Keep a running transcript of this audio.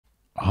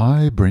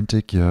Hi,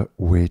 BrenTech here,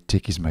 where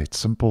tech is made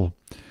simple.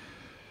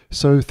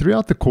 So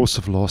throughout the course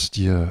of last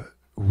year,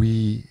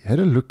 we had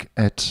a look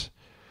at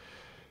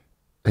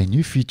a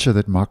new feature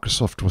that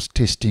Microsoft was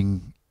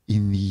testing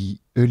in the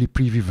early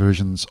preview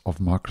versions of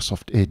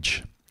Microsoft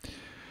Edge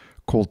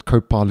called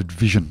Copilot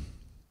Vision.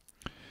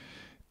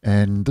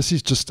 And this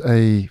is just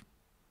a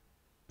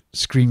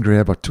screen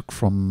grab I took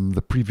from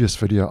the previous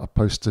video I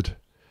posted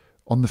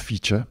on the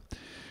feature,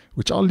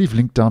 which I'll leave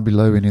linked down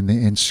below and in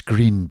the end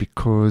screen,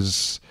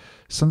 because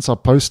since I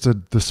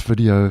posted this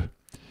video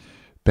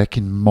back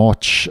in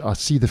March, I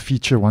see the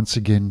feature once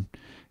again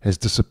has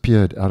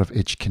disappeared out of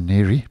Edge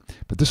Canary.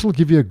 But this will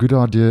give you a good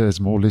idea as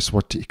more or less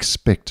what to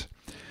expect.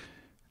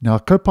 Now,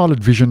 Copilot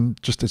Vision,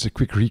 just as a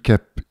quick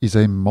recap, is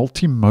a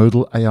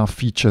multimodal AI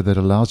feature that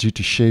allows you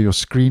to share your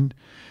screen,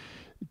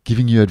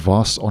 giving you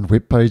advice on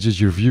web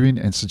pages you're viewing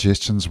and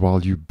suggestions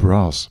while you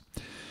browse.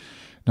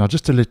 Now,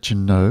 just to let you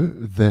know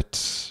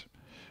that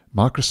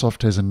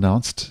Microsoft has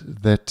announced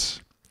that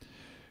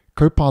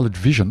Copilot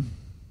Vision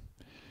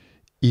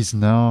is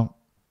now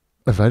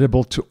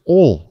available to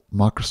all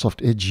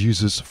Microsoft Edge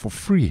users for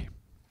free,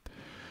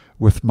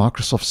 with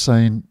Microsoft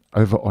saying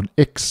over on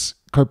X,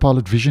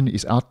 Copilot Vision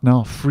is out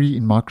now free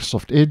in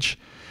Microsoft Edge,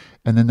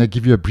 and then they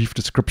give you a brief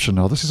description.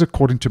 Now, this is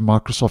according to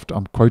Microsoft.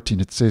 I'm quoting.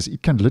 It says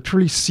it can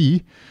literally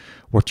see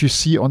what you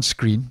see on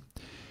screen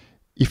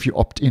if you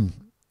opt in.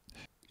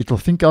 It'll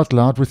think out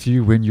loud with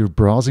you when you're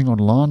browsing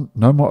online.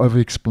 No more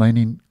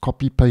over-explaining,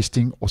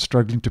 copy-pasting, or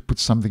struggling to put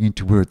something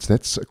into words.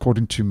 That's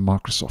according to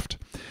Microsoft.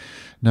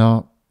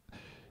 Now,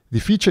 the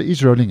feature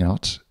is rolling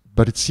out,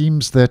 but it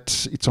seems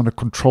that it's on a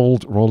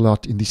controlled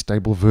rollout in the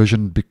stable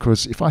version,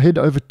 because if I head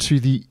over to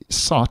the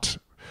site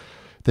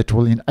that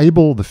will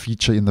enable the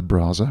feature in the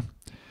browser,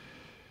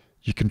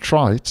 you can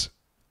try it,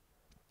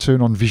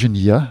 turn on Vision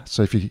here.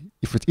 So if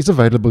it is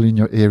available in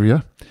your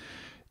area,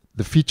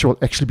 the feature will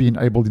actually be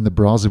enabled in the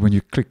browser when you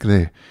click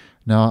there.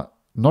 Now,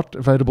 not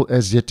available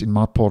as yet in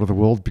my part of the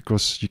world,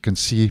 because you can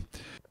see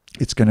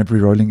it's going to be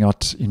rolling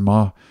out in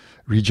my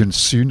region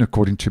soon,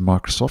 according to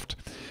Microsoft.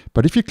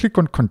 But if you click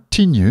on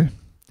Continue,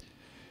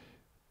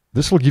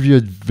 this will give you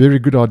a very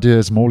good idea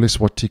as more or less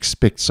what to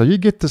expect. So you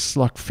get this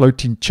like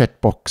floating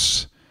chat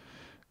box,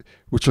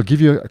 which will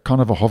give you a kind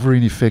of a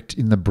hovering effect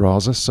in the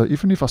browser. So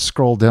even if I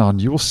scroll down,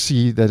 you will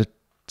see that it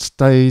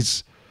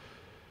stays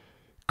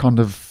kind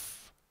of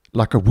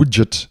like a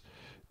widget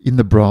in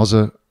the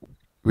browser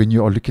when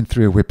you are looking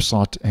through a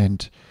website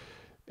and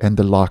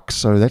the like.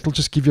 So that will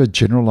just give you a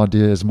general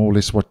idea as more or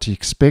less what to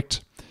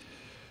expect.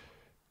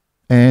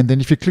 And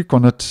then if you click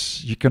on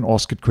it, you can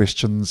ask it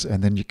questions,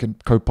 and then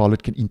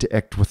Copilot can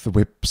interact with the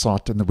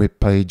website and the web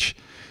page,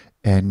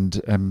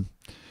 and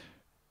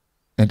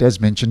as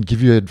mentioned,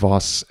 give you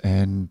advice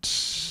and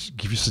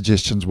give you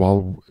suggestions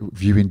while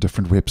viewing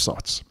different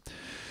websites.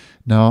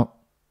 Now,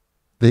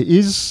 there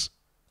is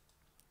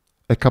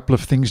a couple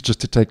of things just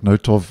to take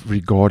note of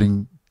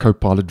regarding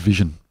Copilot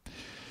Vision.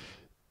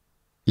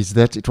 Is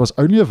that it was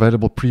only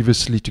available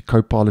previously to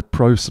Copilot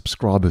Pro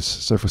subscribers.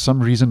 So for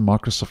some reason,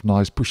 Microsoft now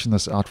is pushing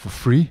this out for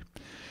free.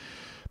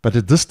 But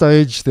at this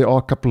stage, there are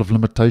a couple of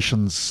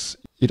limitations.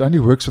 It only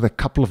works with a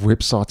couple of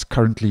websites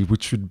currently,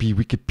 which would be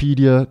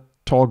Wikipedia,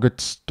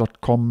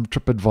 Target.com,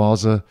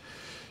 TripAdvisor,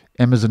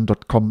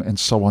 Amazon.com, and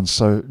so on.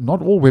 So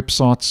not all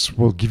websites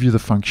will give you the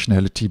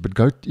functionality,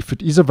 but if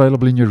it is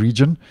available in your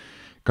region,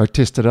 go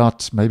test it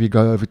out. Maybe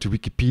go over to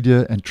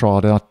Wikipedia and try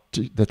it out.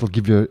 That'll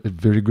give you a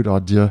very good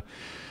idea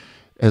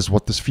as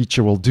what this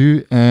feature will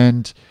do.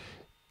 And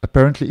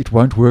apparently it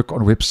won't work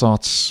on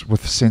websites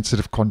with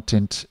sensitive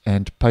content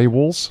and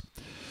paywalls.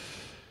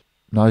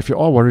 Now, if you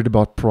are worried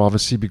about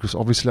privacy, because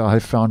obviously I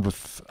have found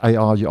with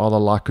AI, you either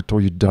like it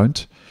or you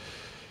don't.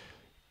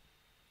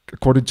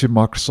 According to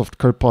Microsoft,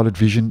 Copilot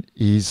Vision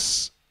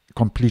is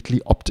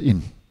completely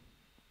opt-in.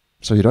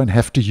 So you don't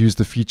have to use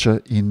the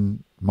feature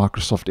in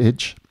Microsoft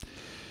Edge.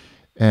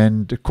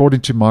 And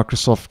according to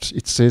Microsoft,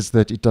 it says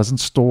that it doesn't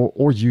store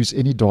or use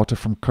any data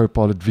from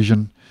Copilot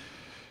Vision,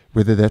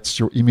 whether that's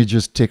your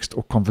images, text,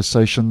 or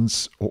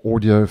conversations, or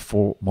audio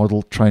for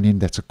model training.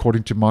 That's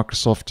according to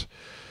Microsoft.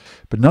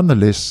 But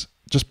nonetheless,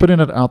 just putting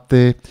it out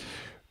there,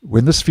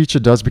 when this feature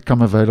does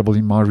become available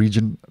in my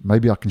region,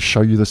 maybe I can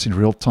show you this in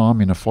real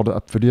time in a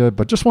follow-up video,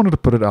 but just wanted to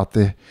put it out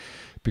there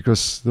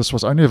because this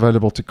was only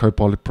available to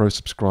Copilot Pro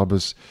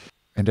subscribers.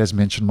 And as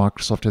mentioned,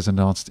 Microsoft has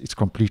announced it's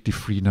completely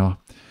free now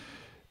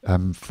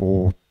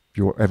for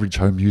your average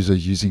home user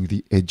using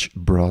the Edge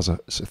browser.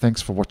 So thanks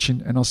for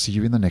watching, and I'll see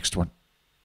you in the next one.